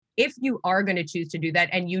if you are going to choose to do that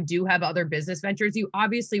and you do have other business ventures, you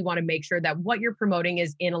obviously want to make sure that what you're promoting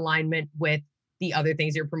is in alignment with the other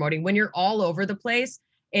things you're promoting. When you're all over the place,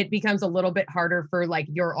 it becomes a little bit harder for like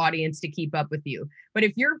your audience to keep up with you. But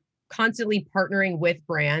if you're constantly partnering with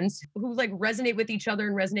brands who like resonate with each other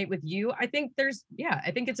and resonate with you, I think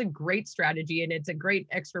I think it's a great strategy and it's a great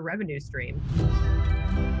extra revenue stream.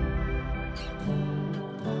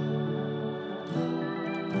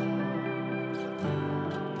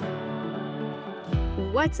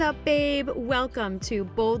 What's up, babe? Welcome to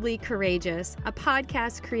Boldly Courageous, a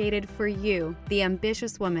podcast created for you, the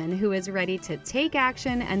ambitious woman who is ready to take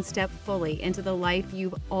action and step fully into the life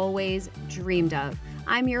you've always dreamed of.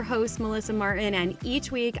 I'm your host, Melissa Martin, and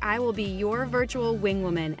each week I will be your virtual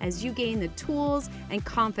wingwoman as you gain the tools and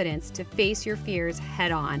confidence to face your fears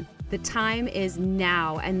head on. The time is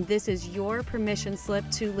now, and this is your permission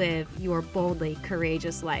slip to live your boldly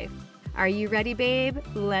courageous life. Are you ready, babe?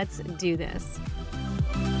 Let's do this.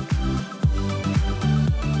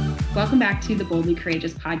 Welcome back to the Boldly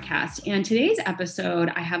Courageous podcast. And today's episode,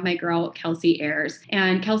 I have my girl, Kelsey Ayers.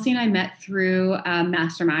 And Kelsey and I met through a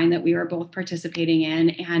mastermind that we were both participating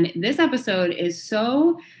in. And this episode is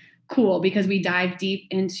so cool because we dive deep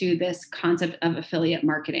into this concept of affiliate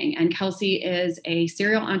marketing. And Kelsey is a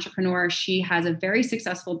serial entrepreneur. She has a very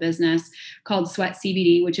successful business called Sweat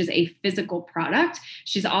CBD, which is a physical product.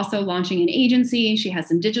 She's also launching an agency. She has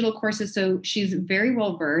some digital courses. So she's very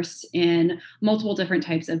well versed in multiple different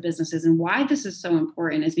types of businesses. And why this is so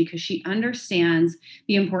important is because she understands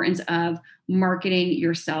the importance of marketing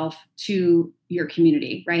yourself to your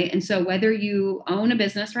community, right? And so whether you own a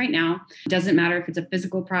business right now, doesn't matter if it's a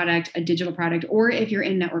physical product, a digital product, or if you're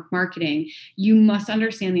in network marketing, you must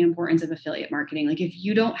understand the importance of affiliate marketing. Like if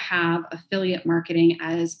you don't have affiliate marketing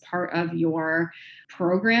as part of your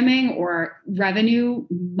programming or revenue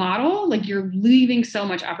model, like you're leaving so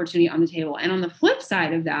much opportunity on the table. And on the flip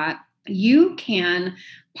side of that, you can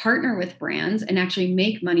partner with brands and actually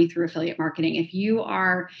make money through affiliate marketing. If you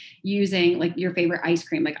are using like your favorite ice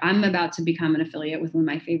cream, like I'm about to become an affiliate with one of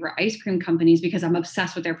my favorite ice cream companies because I'm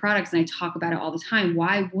obsessed with their products and I talk about it all the time.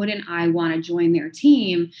 Why wouldn't I want to join their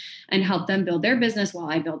team and help them build their business while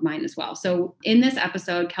I build mine as well? So in this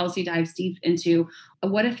episode, Kelsey dives deep into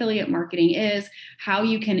what affiliate marketing is, how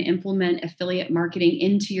you can implement affiliate marketing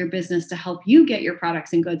into your business to help you get your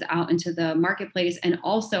products and goods out into the marketplace, and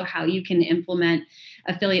also how you can implement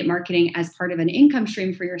affiliate marketing as part of an income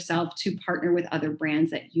stream for yourself to partner with other brands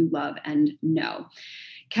that you love and know.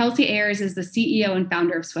 Kelsey Ayers is the CEO and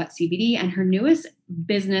founder of Sweat CBD and her newest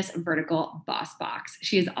business vertical, Boss Box.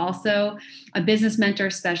 She is also a business mentor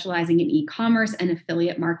specializing in e-commerce and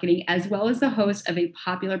affiliate marketing, as well as the host of a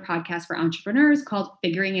popular podcast for entrepreneurs called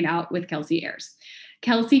Figuring It Out with Kelsey Ayers.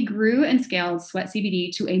 Kelsey grew and scaled Sweat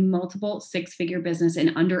CBD to a multiple six-figure business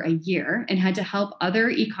in under a year and had to help other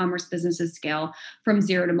e-commerce businesses scale from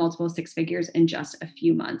zero to multiple six figures in just a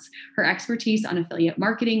few months. Her expertise on affiliate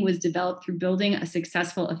marketing was developed through building a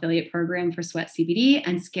successful affiliate program for Sweat CBD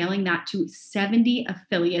and scaling that to 70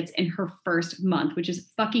 affiliates in her first month, which is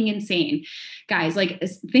fucking insane. Guys, like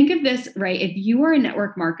think of this, right? If you are a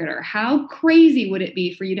network marketer, how crazy would it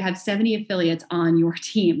be for you to have 70 affiliates on your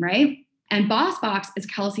team, right? And Boss Box is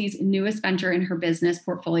Kelsey's newest venture in her business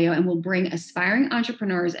portfolio and will bring aspiring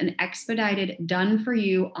entrepreneurs an expedited,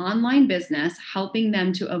 done-for-you online business, helping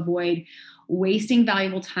them to avoid wasting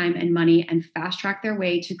valuable time and money and fast-track their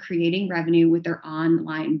way to creating revenue with their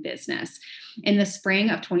online business. In the spring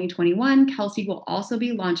of 2021, Kelsey will also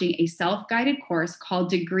be launching a self-guided course called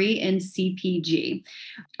Degree in CPG,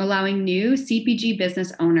 allowing new CPG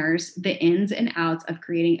business owners the ins and outs of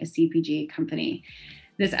creating a CPG company.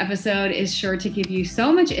 This episode is sure to give you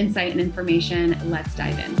so much insight and information. Let's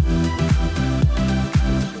dive in.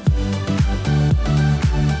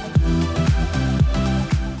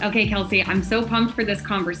 Okay, Kelsey, I'm so pumped for this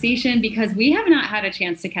conversation because we have not had a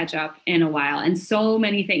chance to catch up in a while. And so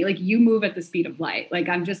many things, like you move at the speed of light. Like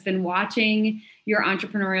I've just been watching your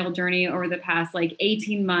entrepreneurial journey over the past like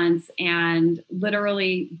 18 months, and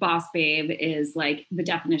literally Boss Babe is like the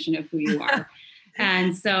definition of who you are.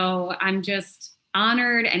 And so I'm just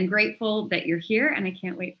honored and grateful that you're here, and I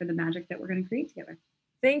can't wait for the magic that we're going to create together.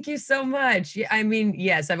 Thank you so much. I mean,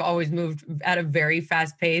 yes, I've always moved at a very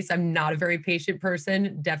fast pace. I'm not a very patient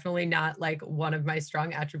person, definitely not like one of my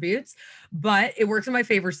strong attributes, but it works in my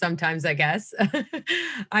favor sometimes, I guess.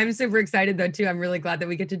 I'm super excited though, too. I'm really glad that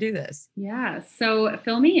we get to do this. Yeah. So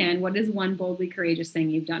fill me in. What is one boldly courageous thing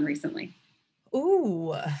you've done recently?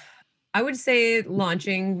 Ooh, I would say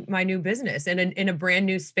launching my new business in a brand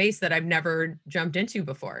new space that I've never jumped into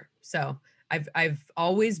before. So I've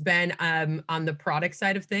always been on the product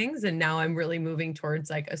side of things, and now I'm really moving towards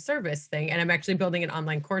like a service thing. And I'm actually building an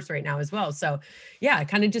online course right now as well. So yeah,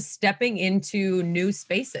 kind of just stepping into new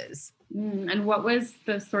spaces. And what was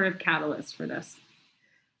the sort of catalyst for this?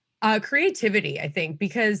 Creativity, I think,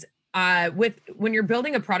 because when you're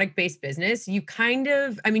building a product-based business, you kind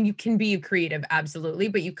of, I mean, you can be creative, absolutely,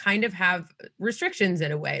 but you kind of have restrictions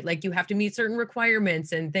in a way. Like you have to meet certain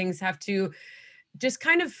requirements and things have to just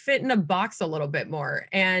kind of fit in a box a little bit more.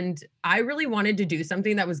 And I really wanted to do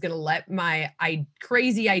something that was going to let my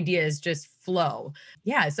crazy ideas just flow.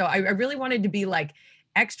 Yeah. So I really wanted to be like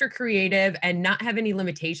extra creative and not have any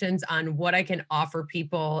limitations on what I can offer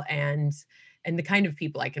people and the kind of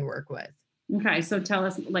people I can work with. Okay, so tell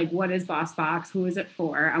us, like, what is Boss Box? Who is it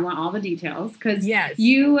for? I want all the details because Yes.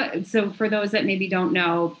 so for those that maybe don't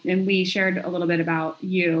know, and we shared a little bit about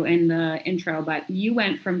you in the intro, but you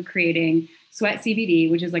went from creating Sweat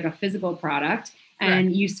CBD, which is like a physical product, and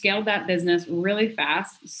Correct. you scaled that business really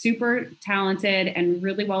fast, super talented and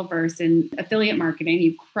really well versed in affiliate marketing.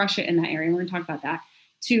 You crush it in that area. We're going to talk about that,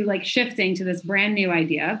 to like shifting to this brand new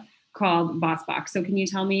idea called Boss Box. So can you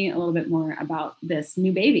tell me a little bit more about this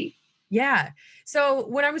new baby? Yeah. So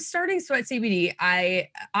when I was starting Sweat CBD, I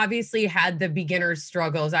obviously had the beginner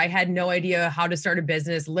struggles. I had no idea how to start a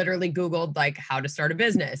business, literally Googled like how to start a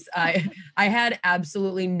business. I had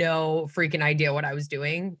absolutely no freaking idea what I was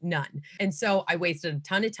doing, none. And so I wasted a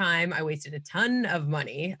ton of time. I wasted a ton of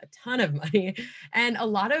money, and a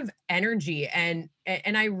lot of energy. And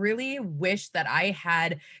I really wish that I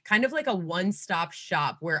had kind of like a one-stop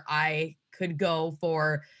shop where I could go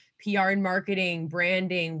for PR and marketing,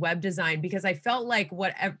 branding, web design, because I felt like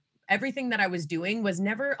everything that I was doing was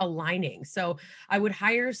never aligning. So I would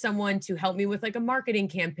hire someone to help me with like a marketing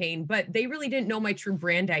campaign, but they really didn't know my true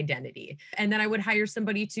brand identity. And then I would hire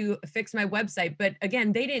somebody to fix my website, but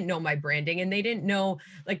again, they didn't know my branding and they didn't know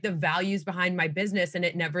like the values behind my business, and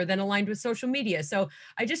it never then aligned with social media. So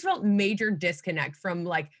I just felt major disconnect from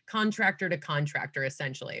like contractor to contractor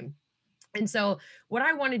essentially. And so, what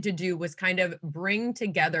I wanted to do was kind of bring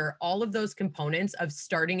together all of those components of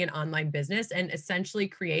starting an online business and essentially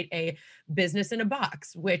create a business in a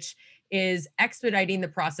box, which is expediting the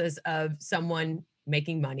process of someone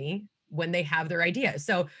making money when they have their idea.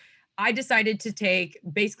 So, I decided to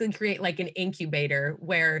basically create like an incubator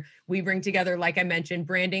where we bring together, like I mentioned,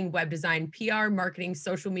 branding, web design, PR, marketing,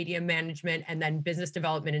 social media management, and then business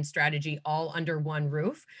development and strategy all under one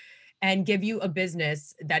roof, and give you a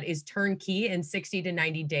business that is turnkey in 60 to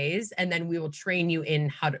 90 days. And then we will train you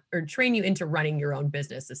train you into running your own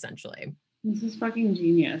business essentially. This is fucking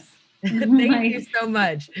genius. Thank you so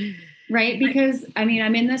much. Right. Because I mean,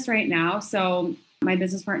 I'm in this right now. So my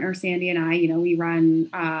business partner, Sandy, and I, we run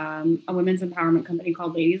a women's empowerment company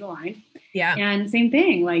called Ladies Aligned. Yeah. And same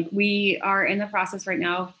thing, like we are in the process right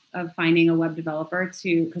now of finding a web developer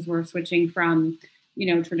because we're switching from,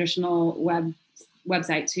 traditional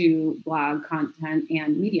website to blog content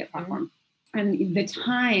and media platform. And the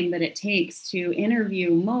time that it takes to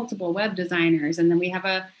interview multiple web designers, and then we have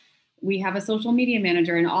a social media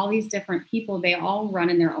manager and all these different people, they all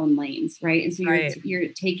run in their own lanes, right? And so you're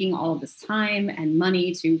taking all of this time and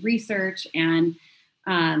money to research and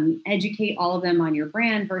educate all of them on your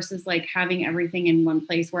brand versus like having everything in one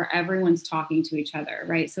place where everyone's talking to each other,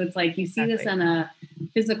 right? So it's like you see this on a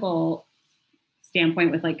physical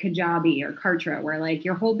standpoint with like Kajabi or Kartra, where like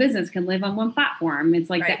your whole business can live on one platform. It's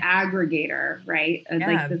like the aggregator, right?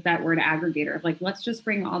 Like that word aggregator of like, let's just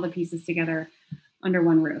bring all the pieces together under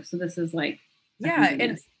one roof. So this is like,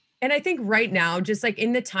 and I think right now, just like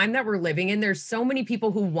in the time that we're living in, there's so many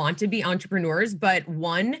people who want to be entrepreneurs, but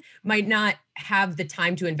one might not have the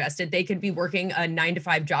time to invest it. They could be working a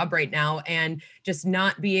 9-to-5 job right now and just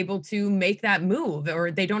not be able to make that move,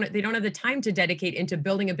 or they don't have the time to dedicate into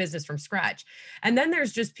building a business from scratch. And then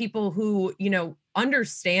there's just people who,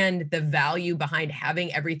 understand the value behind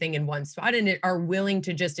having everything in one spot and are willing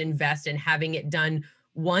to just invest in having it done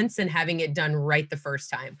once and having it done right the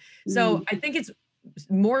first time. So I think it's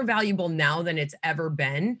more valuable now than it's ever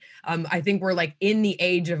been. I think we're like in the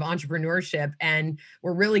age of entrepreneurship, and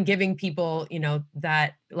we're really giving people,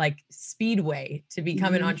 that like speedway to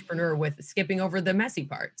become an entrepreneur with skipping over the messy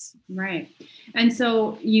parts. Right. And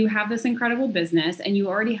so you have this incredible business and you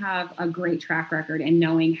already have a great track record in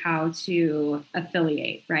knowing how to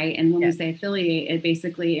affiliate, right? And when we say affiliate, it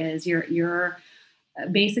basically is you're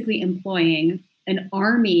basically employing an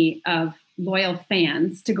army of loyal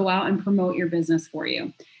fans to go out and promote your business for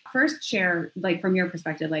you. First, share like from your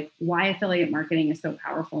perspective, like why affiliate marketing is so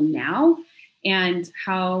powerful now and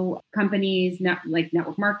how companies, like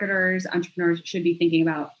network marketers, entrepreneurs should be thinking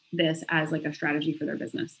about this as like a strategy for their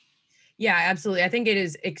business. Yeah, absolutely. I think it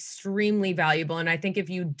is extremely valuable. And I think if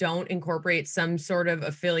you don't incorporate some sort of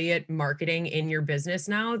affiliate marketing in your business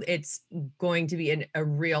now, it's going to be a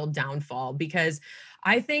real downfall, because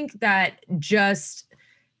I think that just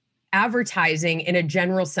advertising in a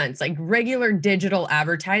general sense, like regular digital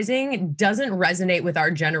advertising, doesn't resonate with our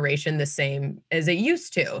generation the same as it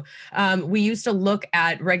used to. We used to look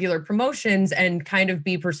at regular promotions and kind of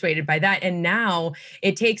be persuaded by that. And now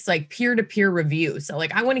it takes like peer-to-peer reviews. So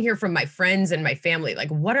like, I want to hear from my friends and my family, like,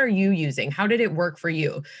 what are you using? How did it work for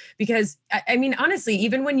you? Because I mean, honestly,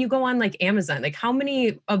 even when you go on like Amazon, like how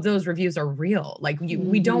many of those reviews are real? Like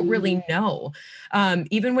we don't really know.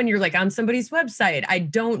 Even when you're like on somebody's website, I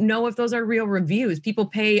don't know if those are real reviews. People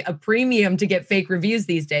pay a premium to get fake reviews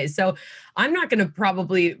these days. So I'm not going to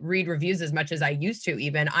probably read reviews as much as I used to.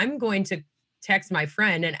 Even I'm going to text my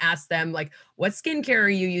friend and ask them like, what skincare are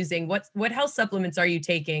you using? What health supplements are you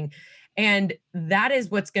taking? And that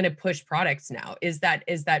is what's going to push products now, is that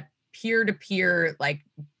peer-to-peer like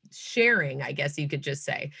sharing, I guess you could just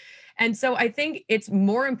say. And so I think it's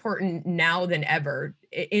more important now than ever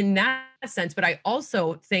in that sense. But I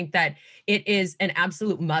also think that it is an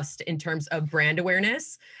absolute must in terms of brand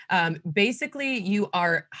awareness. Basically, you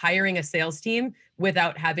are hiring a sales team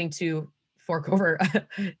without having to fork over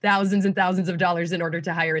thousands and thousands of dollars in order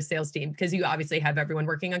to hire a sales team, because you obviously have everyone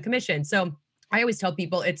working on commission. So I always tell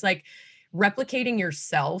people it's like replicating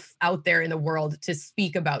yourself out there in the world to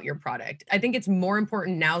speak about your product. I think it's more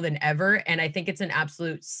important now than ever. And I think it's an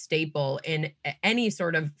absolute staple in any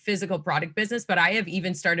sort of physical product business. But I have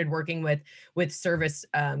even started working with service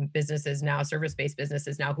businesses now, service-based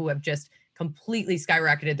businesses now, who have just completely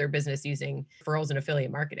skyrocketed their business using referrals and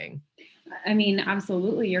affiliate marketing. I mean,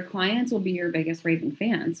 absolutely. Your clients will be your biggest raving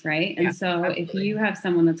fans, right? And Yeah, so absolutely. if you have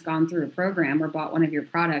someone that's gone through a program or bought one of your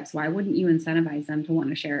products, why wouldn't you incentivize them to want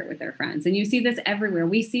to share it with their friends? And you see this everywhere.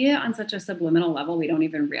 We see it on such a subliminal level, we don't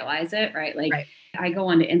even realize it, right? Like Right. I go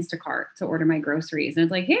onto Instacart to order my groceries and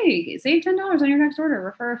it's like, hey, save $10 on your next order,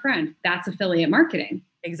 refer a friend. That's affiliate marketing,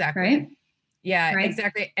 Exactly. right? Yeah, Right.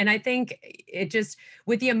 exactly. And I think it just,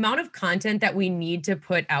 with the amount of content that we need to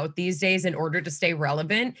put out these days in order to stay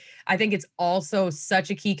relevant, I think it's also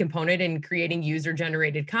such a key component in creating user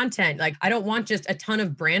generated content. Like, I don't want just a ton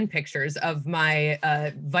of brand pictures of my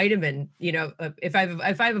vitamin, if I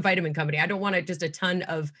have a vitamin company, I don't want just a ton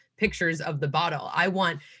of pictures of the bottle. I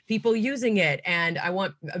want people using it, and I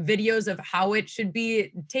want videos of how it should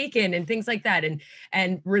be taken and things like that,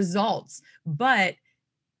 and results. But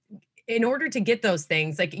in order to get those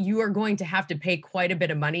things, like, you are going to have to pay quite a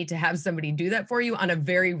bit of money to have somebody do that for you on a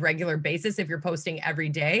very regular basis if you're posting every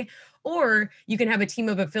day. Or you can have a team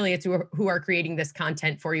of affiliates who are creating this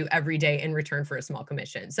content for you every day in return for a small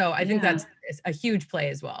commission. So I think Yeah. that's a huge play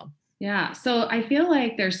as well. Yeah. So I feel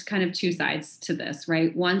like there's kind of two sides to this,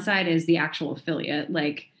 right? One side is the actual affiliate,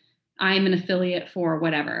 like I'm an affiliate for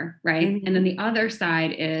whatever, right? And then Mhm. the other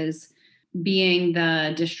side is being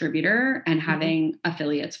the distributor and Mhm. having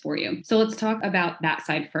affiliates for you. So let's talk about that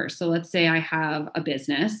side first. So let's say I have a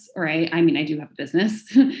business, right? I mean, I do have a business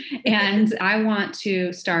and I want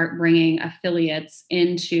to start bringing affiliates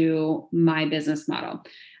into my business model.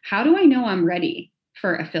 How do I know I'm ready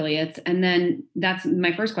for affiliates? And then that's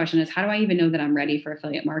my first question is, how do I even know that I'm ready for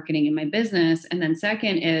affiliate marketing in my business? And then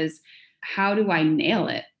second is, how do I nail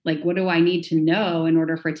it? Like, what do I need to know in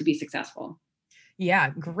order for it to be successful?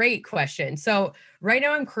 Yeah, great question. So right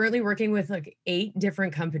now I'm currently working with like 8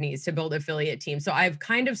 different companies to build affiliate teams. So I've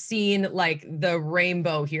kind of seen like the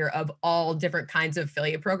rainbow here of all different kinds of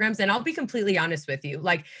affiliate programs. And I'll be completely honest with you.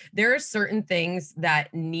 Like, there are certain things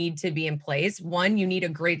that need to be in place. One, you need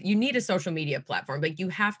a social media platform. Like, you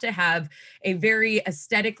have to have a very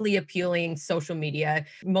aesthetically appealing social media,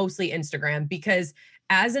 mostly Instagram, because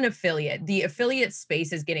as an affiliate, the affiliate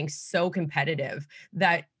space is getting so competitive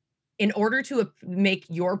that in order to make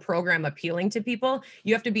your program appealing to people,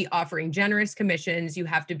 you have to be offering generous commissions. You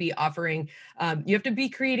have to be you have to be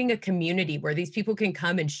creating a community where these people can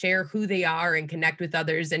come and share who they are and connect with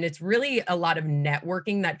others. And it's really a lot of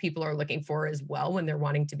networking that people are looking for as well when they're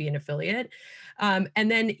wanting to be an affiliate. And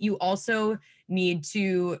then you also need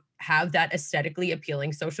to have that aesthetically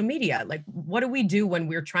appealing social media. Like, what do we do when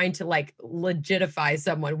we're trying to like legitify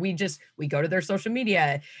someone? We go to their social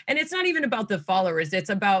media, and it's not even about the followers.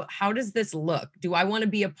 It's about, how does this look? Do I want to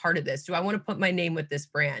be a part of this? Do I want to put my name with this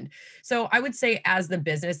brand? So I would say, as the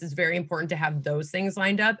business, it's very important to have those things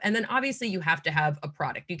lined up. And then obviously you have to have a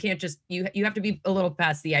product. You can't just, you have to be a little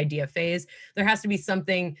past the idea phase. There has to be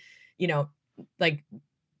something, you know, like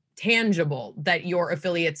tangible that your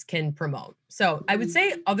affiliates can promote. So I would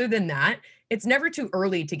say other than that, it's never too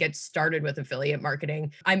early to get started with affiliate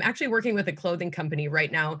marketing. I'm actually working with a clothing company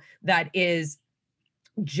right now that is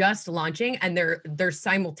just launching, and they're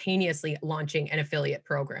simultaneously launching an affiliate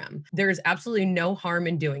program. There's absolutely no harm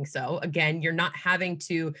in doing so. Again, you're not having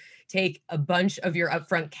to take a bunch of your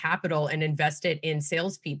upfront capital and invest it in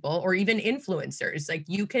salespeople or even influencers. Like,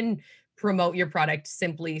 you can promote your product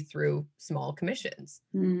simply through small commissions.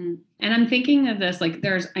 And I'm thinking of this, like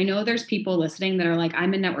I know there's people listening that are like,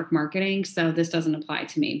 I'm in network marketing, so this doesn't apply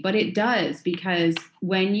to me, but it does, because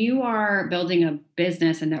when you are building a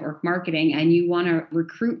business in network marketing and you want to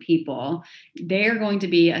recruit people, they're going to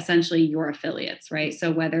be essentially your affiliates, right?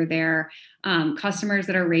 So whether they're customers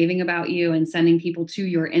that are raving about you and sending people to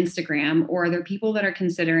your Instagram, or they're people that are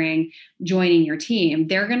considering joining your team,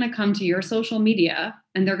 they're going to come to your social media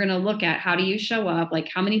and they're going to look at, how do you show up? Like,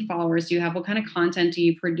 how many followers do you have? What kind of content do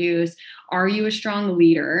you produce? Are you a strong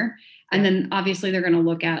leader? And then obviously they're going to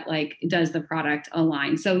look at, like, does the product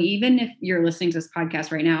align? So even if you're listening to this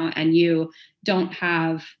podcast right now and you don't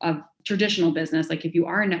have a traditional business, like if you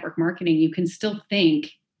are in network marketing, you can still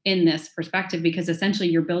think in this perspective, because essentially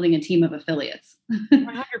you're building a team of affiliates.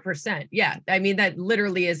 100%. Yeah. I mean, that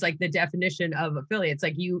literally is like the definition of affiliates.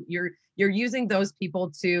 Like, you're using those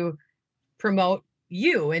people to promote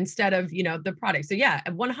you instead of, the product. So yeah,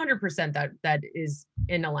 100% that is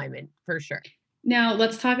in alignment for sure. Now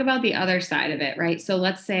let's talk about the other side of it, right? So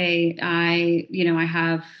let's say I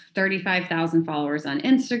have 35,000 followers on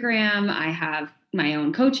Instagram. I have my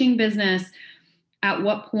own coaching business. At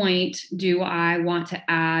what point do I want to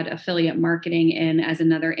add affiliate marketing in as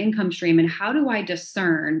another income stream? And how do I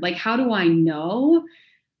discern, like, how do I know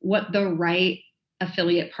what the right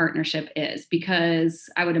affiliate partnership is? Because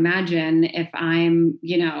I would imagine if I'm,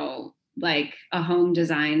 like a home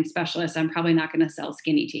design specialist, I'm probably not going to sell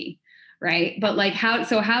skinny tea, right? But like,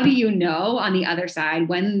 how do you know on the other side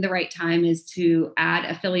when the right time is to add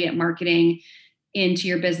affiliate marketing into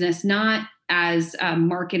your business, not as a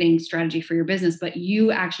marketing strategy for your business, but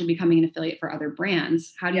you actually becoming an affiliate for other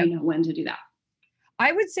brands? How do you know when to do that?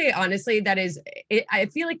 I would say, honestly, I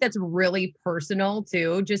feel like that's really personal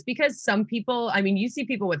too, just because some people, I mean, you see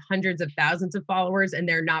people with hundreds of thousands of followers and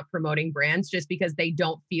they're not promoting brands just because they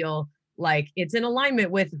don't feel like it's in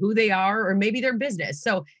alignment with who they are or maybe their business.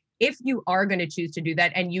 So if you are going to choose to do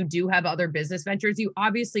that and you do have other business ventures, you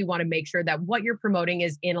obviously want to make sure that what you're promoting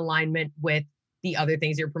is in alignment with the other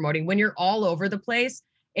things you're promoting. When you're all over the place,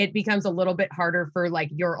 it becomes a little bit harder for like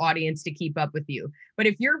your audience to keep up with you. But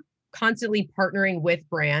if you're constantly partnering with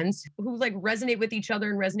brands who like resonate with each other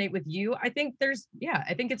and resonate with you, I think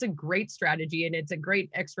it's a great strategy and it's a great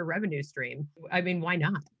extra revenue stream. I mean, why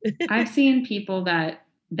not? I've seen people that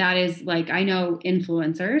is like, I know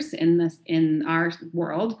influencers in our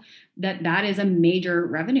world, that is a major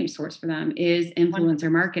revenue source for them, is influencer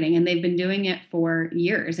marketing. And they've been doing it for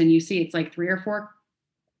years. And you see it's like 3 or 4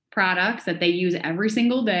 products that they use every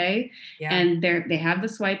single day. Yeah. And they have the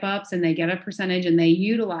swipe ups and they get a percentage, and they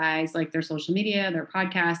utilize like their social media, their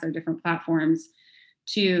podcasts, their different platforms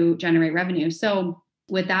to generate revenue. So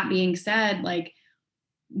with that being said, like,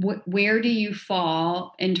 where do you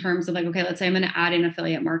fall in terms of like, okay, let's say I'm going to add in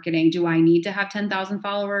affiliate marketing. Do I need to have 10,000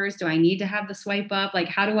 followers? Do I need to have the swipe up? Like,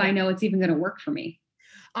 how do I know it's even going to work for me?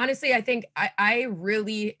 Honestly, I think I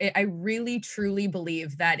really truly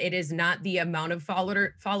believe that it is not the amount of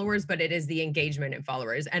followers, but it is the engagement in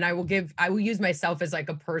followers. And I will use myself as like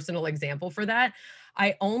a personal example for that.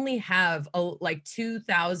 I only have like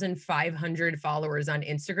 2,500 followers on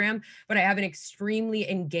Instagram, but I have an extremely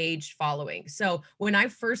engaged following. So when I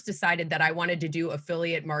first decided that I wanted to do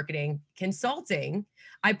affiliate marketing consulting,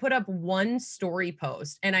 I put up one story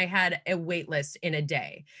post and I had a wait list in a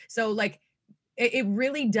day. So like, it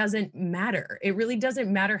really doesn't matter. It really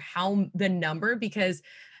doesn't matter how the number, because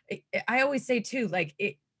I always say too, like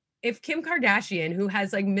if Kim Kardashian, who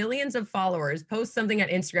has like millions of followers, posts something on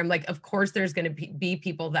Instagram, like, of course there's going to be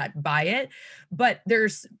people that buy it, but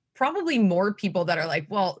there's probably more people that are like,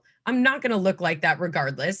 well, I'm not going to look like that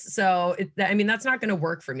regardless. So that's not going to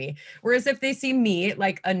work for me. Whereas if they see me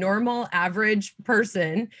like a normal average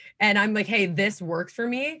person and I'm like, hey, this works for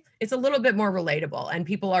me, it's a little bit more relatable and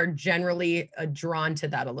people are generally drawn to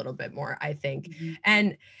that a little bit more, I think.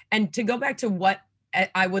 Mm-hmm. And to go back to what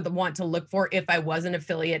I would want to look for if I was an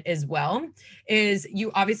affiliate as well, is you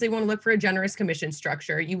obviously want to look for a generous commission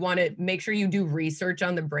structure. You want to make sure you do research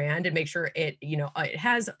on the brand and make sure it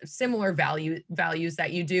has similar values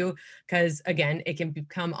that you do. Because again, it can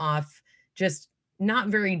come off just not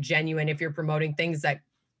very genuine if you're promoting things that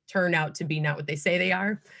turn out to be not what they say they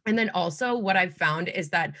are. And then also what I've found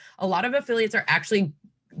is that a lot of affiliates are actually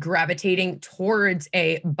gravitating towards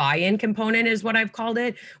a buy-in component is what I've called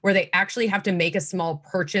it, where they actually have to make a small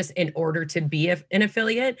purchase in order to be an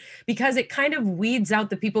affiliate, because it kind of weeds out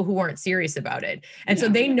the people who aren't serious about it. And so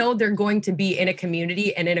they know they're going to be in a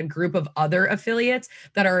community and in a group of other affiliates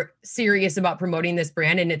that are serious about promoting this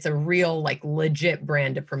brand. And it's a real, like, legit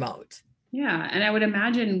brand to promote. Yeah. And I would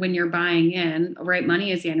imagine when you're buying in, right,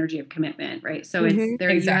 money is the energy of commitment, right? So it's there,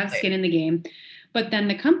 you have skin in the game. But then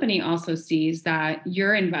the company also sees that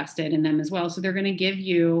you're invested in them as well. So they're going to give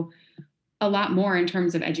you a lot more in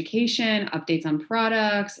terms of education, updates on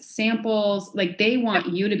products, samples. Like, they want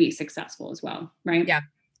you to be successful as well, right? Yeah.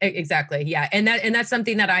 Exactly. Yeah. And that's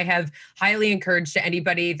something that I have highly encouraged to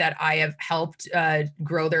anybody that I have helped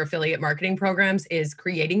grow their affiliate marketing programs, is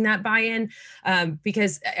creating that buy-in.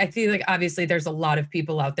 Because I feel like obviously there's a lot of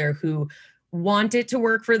people out there who want it to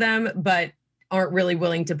work for them, but aren't really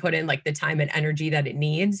willing to put in like the time and energy that it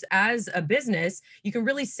needs. As a business, you can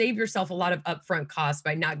really save yourself a lot of upfront costs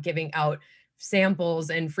by not giving out samples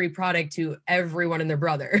and free product to everyone and their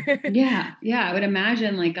brother. Yeah. I would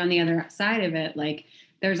imagine, like, on the other side of it, like,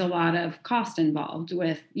 there's a lot of cost involved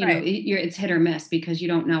with, you know, it's hit or miss, because you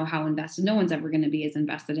don't know how invested. No one's ever going to be as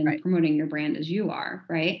invested in promoting your brand as you are.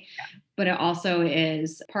 Right. Yeah. But it also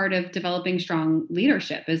is part of developing strong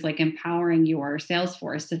leadership, is like empowering your sales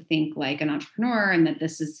force to think like an entrepreneur, and that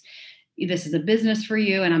this is a business for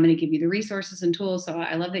you, and I'm going to give you the resources and tools. So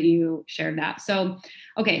I love that you shared that. So,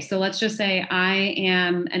 okay. So let's just say I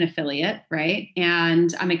am an affiliate, right?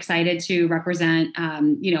 And I'm excited to represent,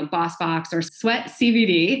 BossBox or Sweat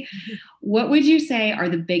CBD. What would you say are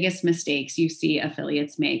the biggest mistakes you see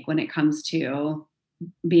affiliates make when it comes to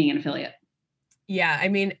being an affiliate? Yeah, I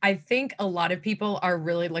mean, I think a lot of people are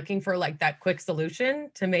really looking for like that quick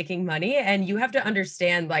solution to making money. And you have to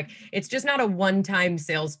understand, like, it's just not a one-time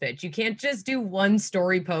sales pitch. You can't just do one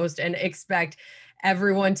story post and expect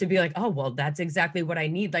everyone to be like, oh, well, that's exactly what I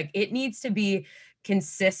need. Like, it needs to be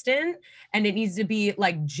consistent, and it needs to be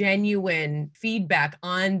like genuine feedback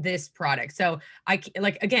on this product. So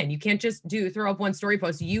again, you can't just throw up one story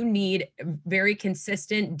post. You need very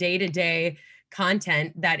consistent day-to-day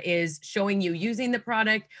content that is showing you using the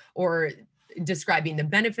product, or describing the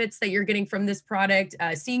benefits that you're getting from this product,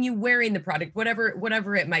 seeing you wearing the product,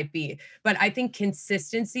 whatever it might be. But I think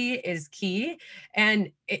consistency is key, and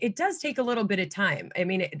it does take a little bit of time. I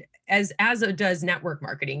mean, as it does network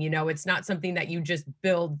marketing, you know, it's not something that you just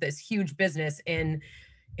build this huge business in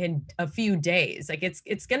a few days. Like,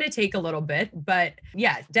 it's going to take a little bit, but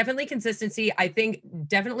yeah, definitely consistency. I think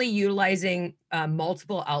definitely utilizing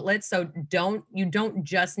multiple outlets. So you don't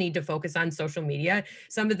just need to focus on social media.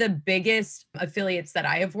 Some of the biggest affiliates that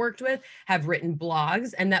I have worked with have written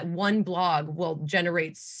blogs, and that one blog will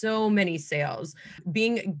generate so many sales.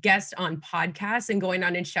 Being a guest on podcasts and going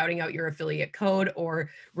on and shouting out your affiliate code, or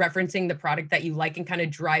referencing the product that you like, and kind of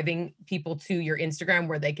driving people to your Instagram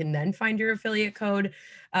where they can then find your affiliate code.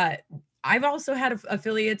 I've also had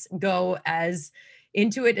affiliates go as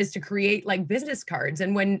into it as to create like business cards.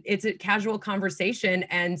 And when it's a casual conversation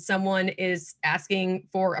and someone is asking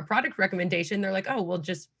for a product recommendation, they're like, oh, we'll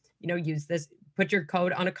just, use this, put your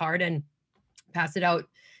code on a card and pass it out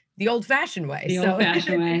the old-fashioned way. The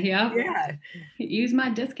old-fashioned way, yep. Yeah. Use my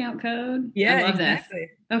discount code. Yeah, I love exactly. This.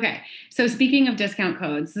 Okay. So speaking of discount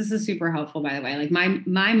codes, this is super helpful, by the way. Like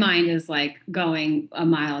my mind is like going a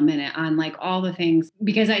mile a minute on like all the things,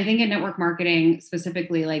 because I think in network marketing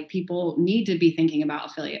specifically, like people need to be thinking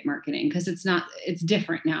about affiliate marketing, because it's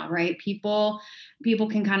different now, right? People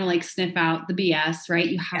can kind of like sniff out the BS, right?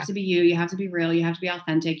 You have to be you have to be real, you have to be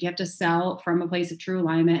authentic, you have to sell from a place of true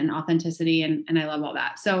alignment and authenticity. And I love all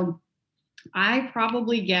that. So I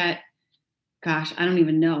probably get, gosh, I don't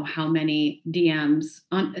even know how many DMs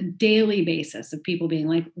on a daily basis of people being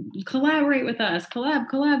like, collaborate with us, collab.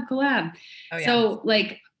 Oh, yeah. So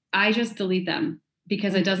like, I just delete them,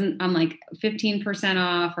 because I'm like 15%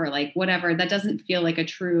 off or like whatever. That doesn't feel like a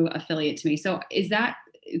true affiliate to me. So is that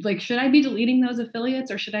like, should I be deleting those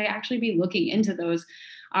affiliates, or should I actually be looking into those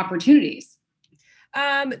opportunities?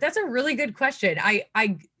 That's a really good question.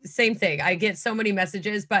 I same thing. I get so many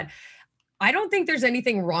messages, but I don't think there's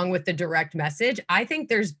anything wrong with the direct message. I think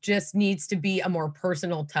there's just needs to be a more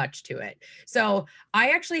personal touch to it. So I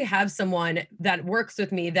actually have someone that works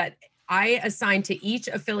with me that I assign to each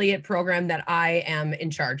affiliate program that I am in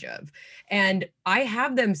charge of. And I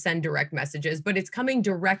have them send direct messages, but it's coming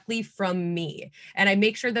directly from me. And I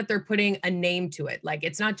make sure that they're putting a name to it. Like,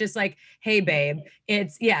 it's not just like, hey, babe.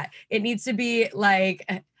 It needs to be like,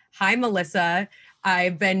 hi, Melissa.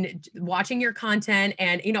 I've been watching your content,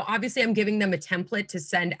 and, obviously I'm giving them a template to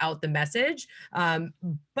send out the message.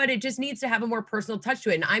 But it just needs to have a more personal touch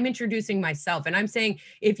to it. And I'm introducing myself and I'm saying,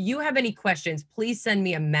 if you have any questions, please send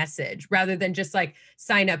me a message rather than just like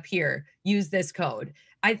sign up here, use this code.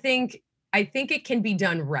 I think it can be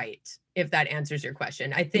done right. If that answers your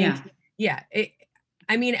question, I think,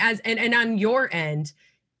 and on your end,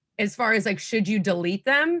 as far as like, should you delete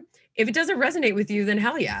them? If it doesn't resonate with you, then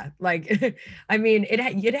hell yeah. Like, I mean,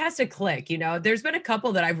 it has to click, there's been a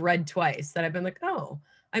couple that I've read twice that I've been like, oh,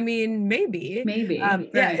 I mean, maybe. Right.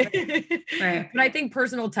 Right. But I think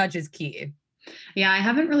personal touch is key. Yeah, I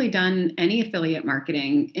haven't really done any affiliate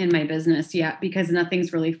marketing in my business yet because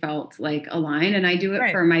nothing's really felt like aligned. And I do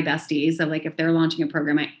it for my besties. So like if they're launching a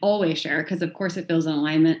program, I always share because of course it feels in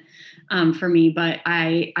alignment for me. But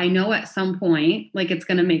I know at some point, like it's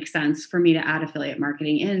going to make sense for me to add affiliate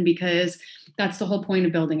marketing in because that's the whole point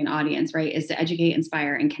of building an audience, right? Is to educate,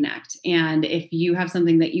 inspire, and connect. And if you have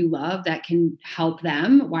something that you love that can help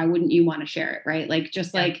them, why wouldn't you want to share it, right? Like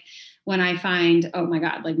like when I find, oh my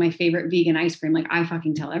God, like my favorite vegan ice cream, like I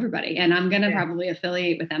fucking tell everybody, and I'm going to probably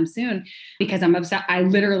affiliate with them soon because I'm obsessed. I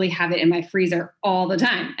literally have it in my freezer all the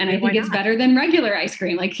time. And I think it's better than regular ice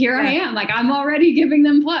cream. Like here I am, like I'm already giving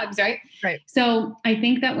them plugs. Right. So I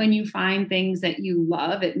think that when you find things that you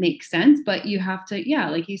love, it makes sense, but you have to,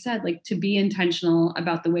 like you said, like to be intentional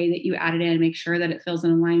about the way that you add it in, make sure that it feels in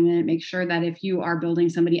alignment, make sure that if you are building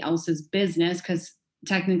somebody else's business, because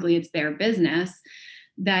technically it's their business,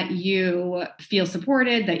 that you feel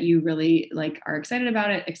supported, that you really like are excited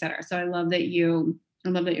about it, et cetera. So I love that you're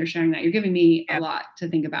sharing that. You're giving me a lot to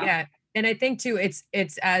think about. Yeah. And I think too, it's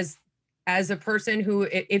as a person who,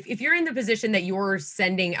 if you're in the position that you're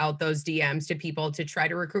sending out those DMs to people to try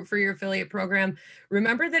to recruit for your affiliate program,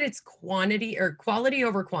 remember that it's quality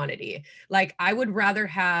over quantity. Like I would rather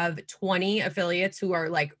have 20 affiliates who are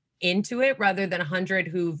like into it rather than 100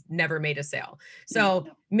 who've never made a sale. So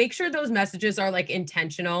make sure those messages are like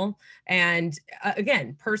intentional and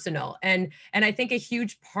again, personal. And I think a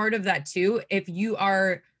huge part of that too, if you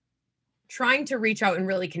are trying to reach out and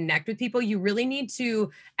really connect with people, you really need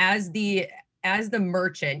to, as the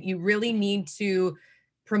merchant, you really need to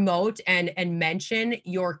promote and mention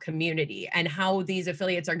your community and how these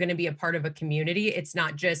affiliates are going to be a part of a community. It's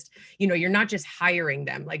not just, you're not just hiring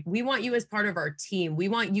them. Like we want you as part of our team. We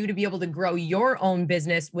want you to be able to grow your own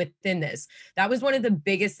business within this. That was one of the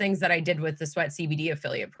biggest things that I did with the Sweat CBD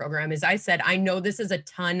affiliate program is I said, I know this is a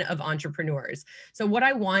ton of entrepreneurs. So what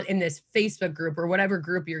I want in this Facebook group or whatever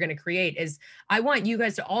group you're going to create is I want you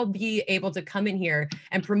guys to all be able to come in here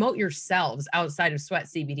and promote yourselves outside of Sweat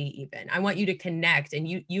CBD even. I want you to connect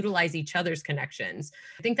and utilize each other's connections.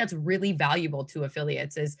 I think that's really valuable to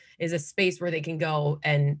affiliates is a space where they can go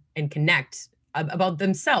and connect about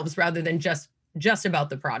themselves rather than just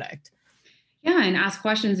about the product. Yeah. And ask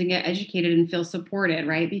questions and get educated and feel supported,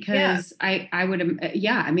 right? Because I would,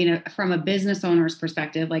 I mean, from a business owner's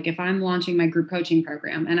perspective, like if I'm launching my group coaching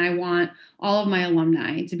program and I want all of my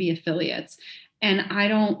alumni to be affiliates, and I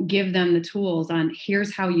don't give them the tools on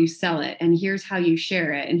here's how you sell it and here's how you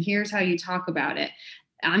share it and here's how you talk about it.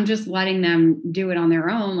 I'm just letting them do it on their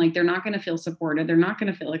own. Like they're not going to feel supported. They're not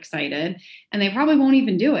going to feel excited and they probably won't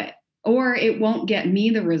even do it or it won't get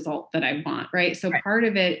me the result that I want. Right. So part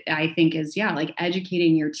of it, I think is, like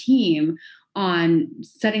educating your team on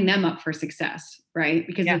setting them up for success. Right.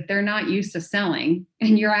 Because if they're not used to selling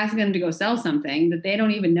and you're asking them to go sell something that they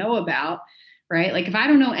don't even know about, right? Like if I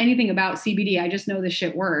don't know anything about CBD, I just know this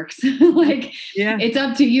shit works. It's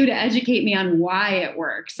up to you to educate me on why it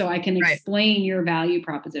works so I can explain your value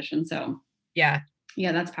proposition. So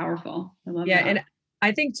that's powerful. I love that. And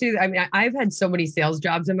I think too, I mean, I've had so many sales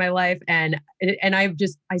jobs in my life and I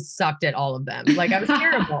sucked at all of them. Like I was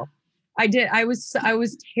terrible. I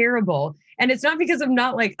was terrible. And it's not because it's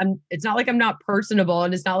not like I'm not personable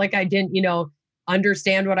and it's not like I didn't,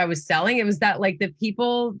 understand what I was selling. It was that like the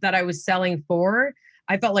people that I was selling for,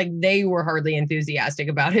 I felt like they were hardly enthusiastic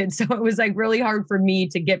about it. So it was like really hard for me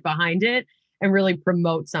to get behind it and really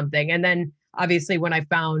promote something. And then obviously when I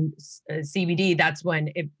found CBD, that's when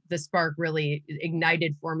the spark really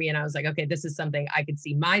ignited for me. And I was like, okay, this is something I could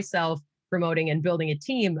see myself promoting and building a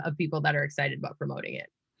team of people that are excited about promoting it.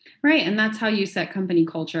 Right. And that's how you set company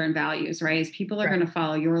culture and values, right? Is people are going to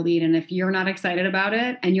follow your lead. And if you're not excited about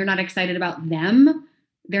it and you're not excited about them,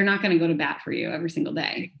 they're not going to go to bat for you every single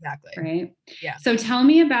day. Exactly. Right. Yeah. So tell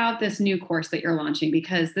me about this new course that you're launching,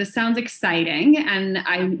 because this sounds exciting.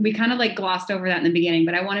 And we kind of like glossed over that in the beginning,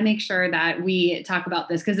 but I want to make sure that we talk about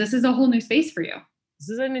this because this is a whole new space for you. this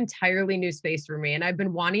is an entirely new space for me. And I've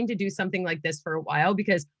been wanting to do something like this for a while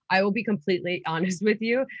because I will be completely honest with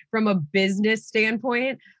you, from a business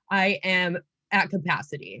standpoint, I am at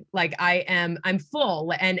capacity. Like I'm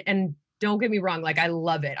full, and don't get me wrong, like I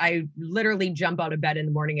love it. I literally jump out of bed in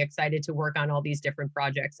the morning excited to work on all these different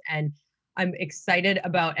projects, and I'm excited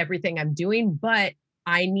about everything I'm doing, but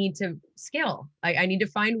I need to scale. I need to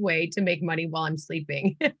find a way to make money while I'm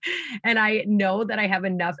sleeping. And I know that I have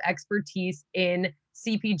enough expertise in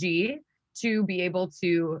CPG to be able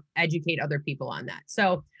to educate other people on that.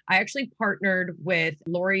 So I actually partnered with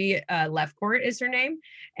Lori Lefcourt is her name.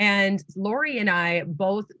 And Lori and I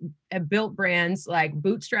both have built brands, like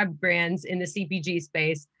bootstrap brands in the CPG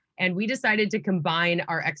space. And we decided to combine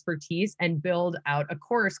our expertise and build out a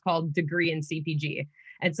course called Degree in CPG.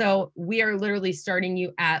 And so we are literally starting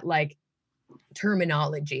you at like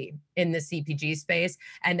terminology in the CPG space,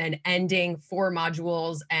 and then ending 4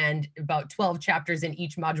 modules and about 12 chapters in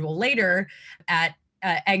each module later at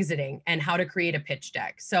exiting and how to create a pitch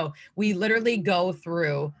deck. So we literally go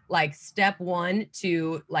through like step 1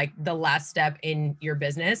 to like the last step in your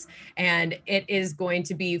business. And it is going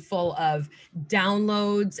to be full of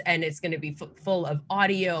downloads, and it's going to be full of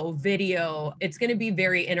audio, video. It's going to be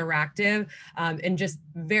very interactive and just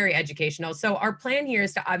very educational. So our plan here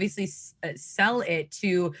is to obviously sell it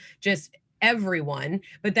to just everyone,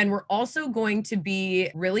 but then we're also going to be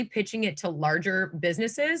really pitching it to larger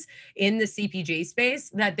businesses in the CPG space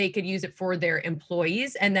that they could use it for their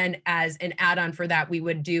employees. And then as an add-on for that, we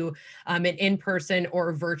would do an in-person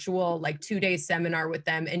or virtual like 2-day seminar with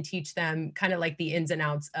them and teach them kind of like the ins and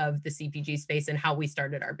outs of the CPG space and how we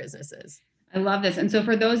started our businesses. I love this. And so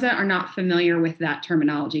for those that are not familiar with that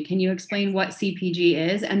terminology, can you explain what CPG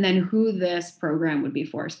is and then who this program would be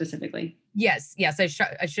for specifically? Yes. I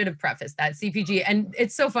should have prefaced that CPG. And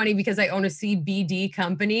it's so funny because I own a CBD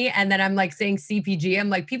company, and then I'm like saying CPG. I'm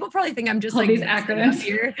like, people probably think I'm just all like these acronyms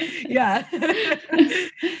here. Yeah.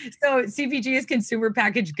 So CPG is consumer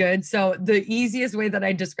packaged goods. So the easiest way that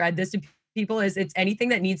I describe this to people is it's anything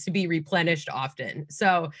that needs to be replenished often.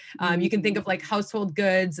 So you can think of like household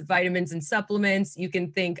goods, vitamins and supplements. You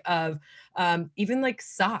can think of even like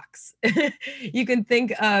socks. You can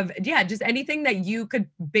think of, just anything that you could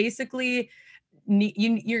basically need,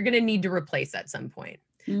 you're going to need to replace at some point.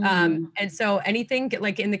 And so anything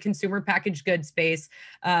like in the consumer packaged goods space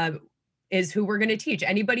is who we're going to teach.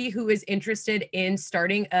 Anybody who is interested in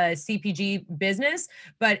starting a CPG business,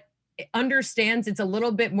 but understands it's a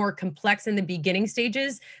little bit more complex in the beginning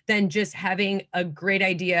stages than just having a great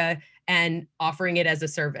idea and offering it as a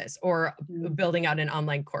service or building out an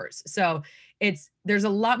online course. So there's a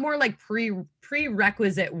lot more like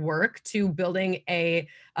prerequisite work to building a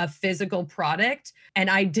physical product. And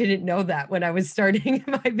I didn't know that when I was starting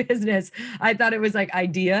my business. I thought it was like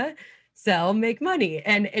idea, sell, make money.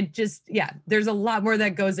 And it just, there's a lot more that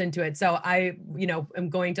goes into it. So I, am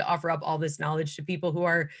going to offer up all this knowledge to people who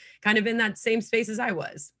are kind of in that same space as I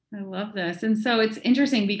was. I love this. And so it's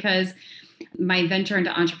interesting because my venture into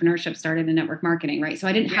entrepreneurship started in network marketing, right? So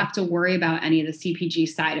I didn't have to worry about any of the CPG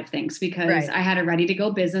side of things because I had a ready to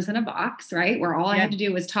go business in a box, right? Where all I had to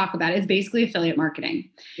do was talk about it. It's basically affiliate marketing.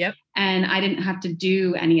 Yep. And I didn't have to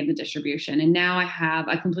do any of the distribution. And now I have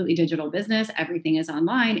a completely digital business. Everything is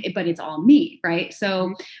online, but it's all me, right?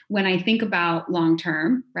 So when I think about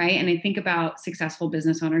long-term, right? And I think about successful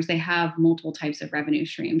business owners, they have multiple types of revenue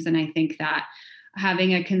streams. And I think that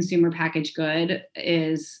having a consumer packaged good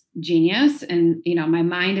is genius. And, my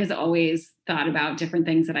mind has always thought about different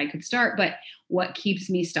things that I could start, but what keeps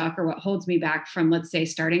me stuck or what holds me back from, let's say,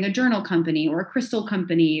 starting a journal company or a crystal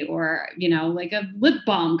company or, like a lip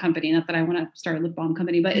balm company, not that I want to start a lip balm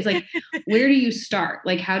company, but it's like, where do you start?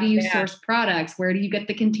 Like, how do you source products? Where do you get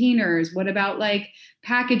the containers? What about like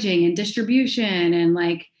packaging and distribution and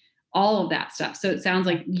like, all of that stuff. So it sounds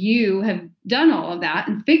like you have done all of that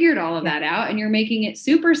and figured all of that out, and you're making it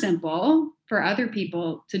super simple for other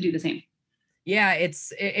people to do the same. Yeah, it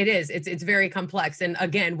is. It's very complex. And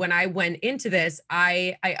again, when I went into this,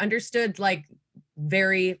 I understood like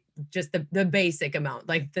very just the basic amount,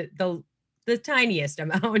 like the tiniest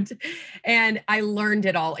amount. And I learned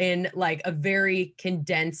it all in like a very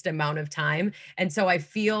condensed amount of time. And so I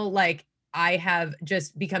feel like I have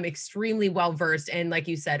just become extremely well-versed in, like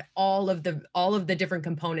you said, all of the different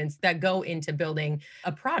components that go into building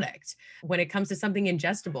a product. When it comes to something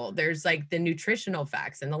ingestible, there's like the nutritional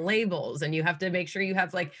facts and the labels, and you have to make sure you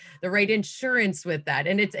have like the right insurance with that.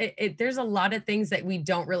 And there's a lot of things that we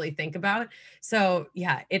don't really think about. So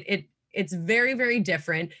yeah, it's very, very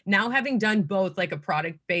different. Now, having done both like a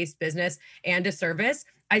product-based business and a service,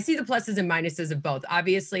 I see the pluses and minuses of both.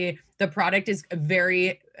 Obviously, the product is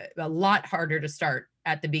a lot harder to start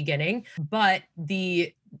at the beginning, but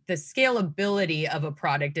the scalability of a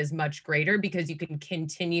product is much greater because you can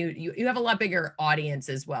continue, you have a lot bigger audience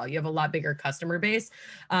as well. You have a lot bigger customer base,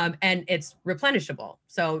 and it's replenishable.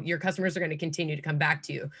 So your customers are going to continue to come back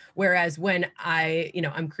to you. Whereas when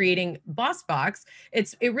I'm creating BossBox,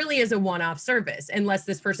 it really is a one-off service, unless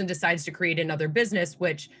this person decides to create another business,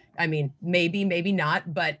 which I mean, maybe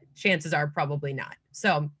not, but chances are probably not.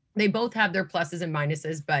 So they both have their pluses and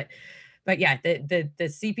minuses, but yeah, the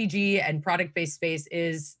CPG and product-based space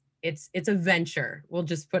it's a venture. We'll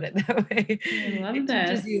just put it that way. I love It this.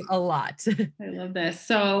 teaches you a lot. I love this.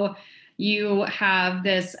 So you have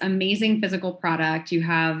this amazing physical product, you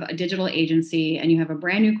have a digital agency, and you have a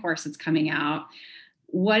brand new course that's coming out.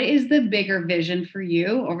 What is the bigger vision for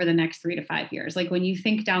you over the next 3 to 5 years? Like when you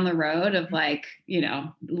think down the road of life,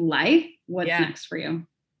 what's next for you?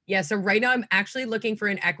 Yeah. So right now I'm actually looking for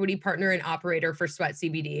an equity partner and operator for Sweat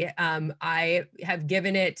CBD. I have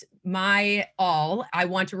given it my all. I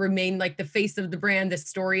want to remain like the face of the brand, the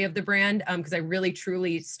story of the brand, because I really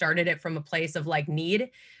truly started it from a place of like need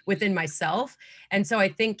within myself. And so I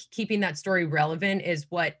think keeping that story relevant is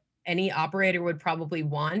what any operator would probably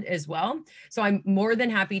want as well. So I'm more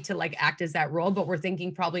than happy to like act as that role, but we're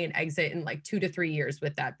thinking probably an exit in like 2 to 3 years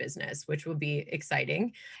with that business, which will be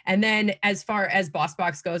exciting. And then as far as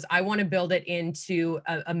BossBox goes, I want to build it into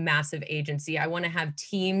a massive agency. I want to have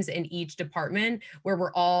teams in each department where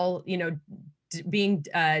we're all, being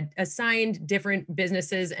assigned different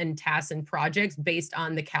businesses and tasks and projects based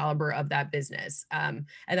on the caliber of that business. And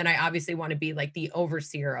then I obviously want to be like the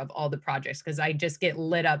overseer of all the projects, because I just get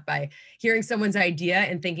lit up by hearing someone's idea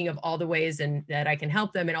and thinking of all the ways and that I can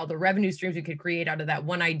help them and all the revenue streams we could create out of that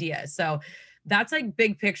one idea. So that's like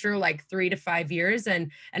big picture, like 3 to 5 years,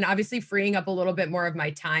 and obviously freeing up a little bit more of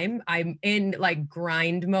my time. I'm in like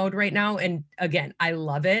grind mode right now. And again, I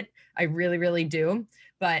love it. I really, really do.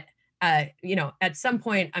 But at some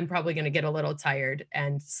point, I'm probably going to get a little tired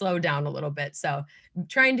and slow down a little bit. So I'm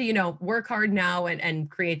trying to, work hard now and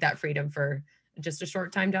create that freedom for just a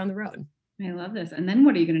short time down the road. I love this. And then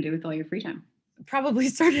what are you going to do with all your free time? Probably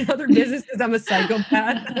start another business because I'm a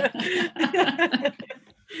psychopath.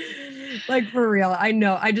 Like for real.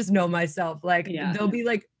 I just know myself. Like There'll be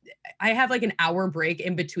like, I have like an hour break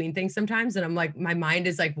in between things sometimes. And I'm like, my mind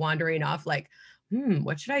is like wandering off like,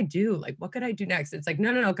 what should I do? Like, what could I do next? It's like,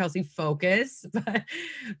 no, Kelsey, focus.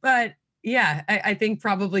 But yeah, I think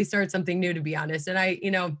probably start something new, to be honest.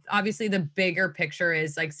 And obviously the bigger picture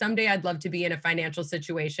is like, someday I'd love to be in a financial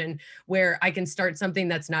situation where I can start something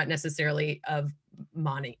that's not necessarily of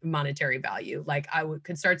monetary value. Like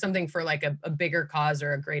could start something for like a bigger cause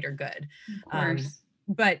or a greater good. Of course.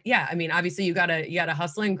 But yeah, I mean, obviously you gotta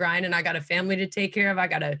hustle and grind, and I got a family to take care of. I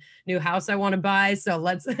got a new house I want to buy. So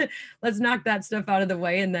let's knock that stuff out of the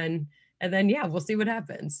way. And then yeah, we'll see what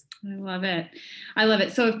happens. I love it.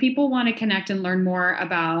 So if people want to connect and learn more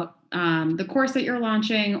about the course that you're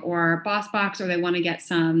launching or BossBox, or they want to get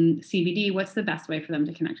some CBD, what's the best way for them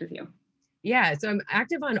to connect with you? Yeah. So I'm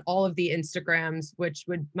active on all of the Instagrams, which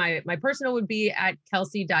would my personal would be at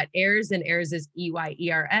kelsey.ayers, and Ayers is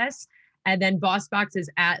EYERS. And then BossBox is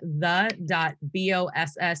at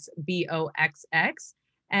the.bossboxx.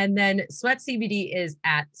 And then Sweat CBD is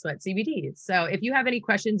at Sweat CBD. So if you have any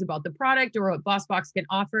questions about the product or what BossBox can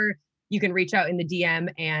offer, you can reach out in the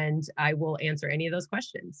DM and I will answer any of those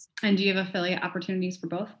questions. And do you have affiliate opportunities for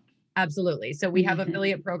both? Absolutely. So we have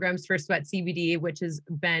affiliate programs for Sweat CBD, which has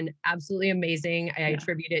been absolutely amazing. I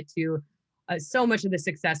attribute it to so much of the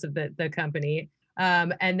success of the company.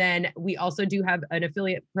 And then we also do have an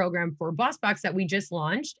affiliate program for BossBox that we just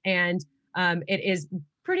launched. And it is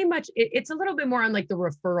pretty much, it's a little bit more on like the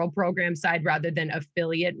referral program side rather than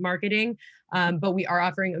affiliate marketing. But we are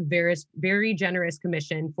offering a very, very generous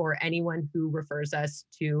commission for anyone who refers us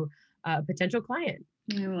to a potential client.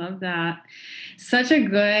 I love that. Such a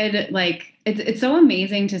good, it's so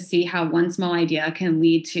amazing to see how one small idea can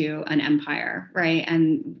lead to an empire, right?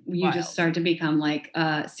 And you just start to become like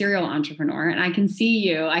a serial entrepreneur. And I can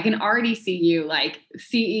already see you like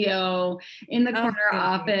CEO in the corner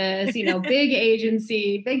office, big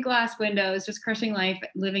agency, big glass windows, just crushing life,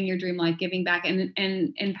 living your dream life, giving back and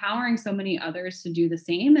empowering so many others to do the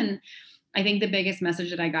same. And I think the biggest message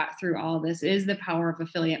that I got through all of this is the power of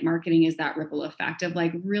affiliate marketing, is that ripple effect of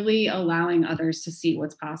like really allowing others to see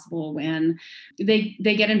what's possible when they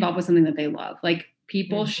get involved with something that they love. Like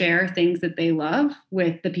people share things that they love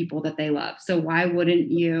with the people that they love. So why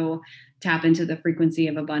wouldn't you tap into the frequency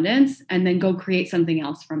of abundance and then go create something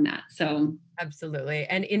else from that. So absolutely.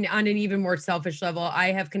 And on an even more selfish level,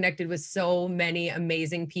 I have connected with so many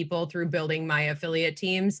amazing people through building my affiliate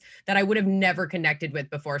teams that I would have never connected with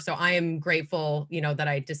before. So I am grateful, that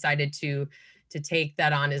I decided to take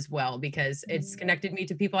that on as well, because it's connected me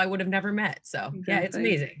to people I would have never met. So exactly. Yeah, it's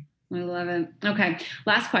amazing. I love it. Okay.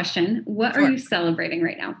 Last question. What are you celebrating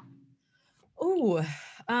right now? Oh,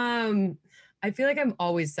 I feel like I'm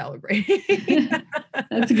always celebrating.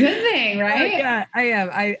 That's a good thing, right? Yeah, I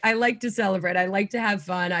am. I like to celebrate. I like to have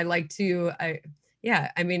fun. I like to,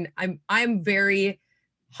 I'm very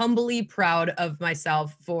humbly proud of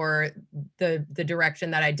myself for the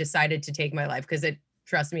direction that I decided to take my life, because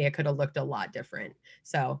trust me, it could have looked a lot different.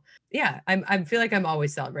 So yeah, I feel like I'm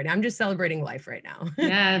always celebrating. I'm just celebrating life right now.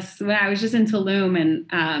 Yes. Well, I was just in Tulum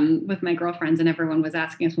and with my girlfriends, and everyone was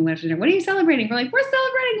asking us, what are you celebrating? We're like, we're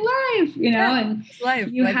celebrating life, and life.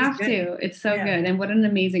 You life have to. It's so good. And what an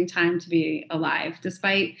amazing time to be alive.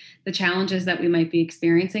 Despite the challenges that we might be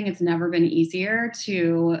experiencing, it's never been easier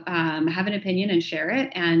to have an opinion and share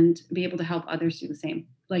it and be able to help others do the same.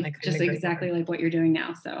 Like just exactly like what you're doing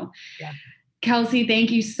now. So yeah. Kelsey,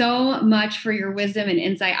 thank you so much for your wisdom and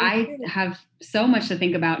insight. I have so much to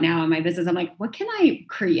think about now in my business. I'm like, what can I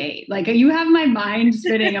create? Like, you have my mind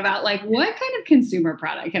spinning about like, what kind of consumer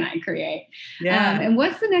product can I create? Yeah. And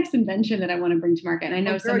what's the next invention that I want to bring to market? And I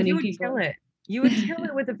know so many people. You would kill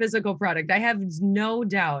it with a physical product. I have no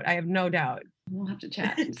doubt. We'll have to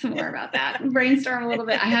chat some more about that. Brainstorm a little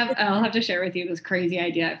bit. I'll have to share with you this crazy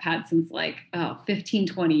idea I've had since 15,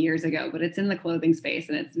 20 years ago, but it's in the clothing space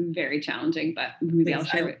and it's very challenging, but maybe I'll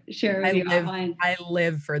share with you offline. I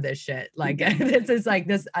live for this shit. Like this is like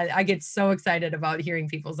this. I get so excited about hearing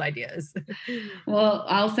people's ideas. Well,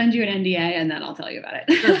 I'll send you an NDA and then I'll tell you about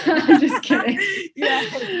it. I'm just kidding.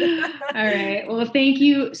 Yeah. All right. Well, thank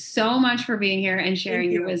you so much for being here and sharing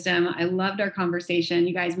your wisdom. I loved our conversation.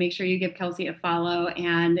 You guys make sure you give Kelsey a follow.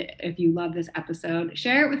 And if you love this episode,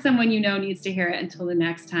 share it with someone you know needs to hear it. Until the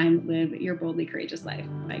next time, live your boldly courageous life.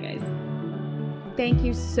 Bye, guys. Thank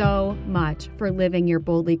you so much for living your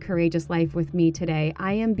boldly courageous life with me today.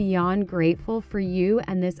 I am beyond grateful for you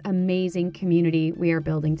and this amazing community we are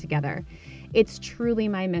building together. It's truly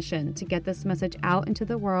my mission to get this message out into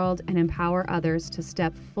the world and empower others to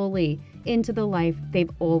step fully into the life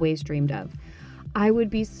they've always dreamed of. I would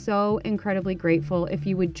be so incredibly grateful if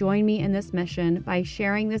you would join me in this mission by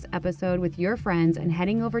sharing this episode with your friends and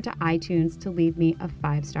heading over to iTunes to leave me a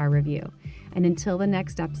 5-star review. And until the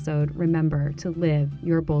next episode, remember to live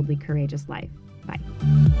your boldly courageous life.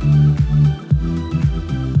 Bye.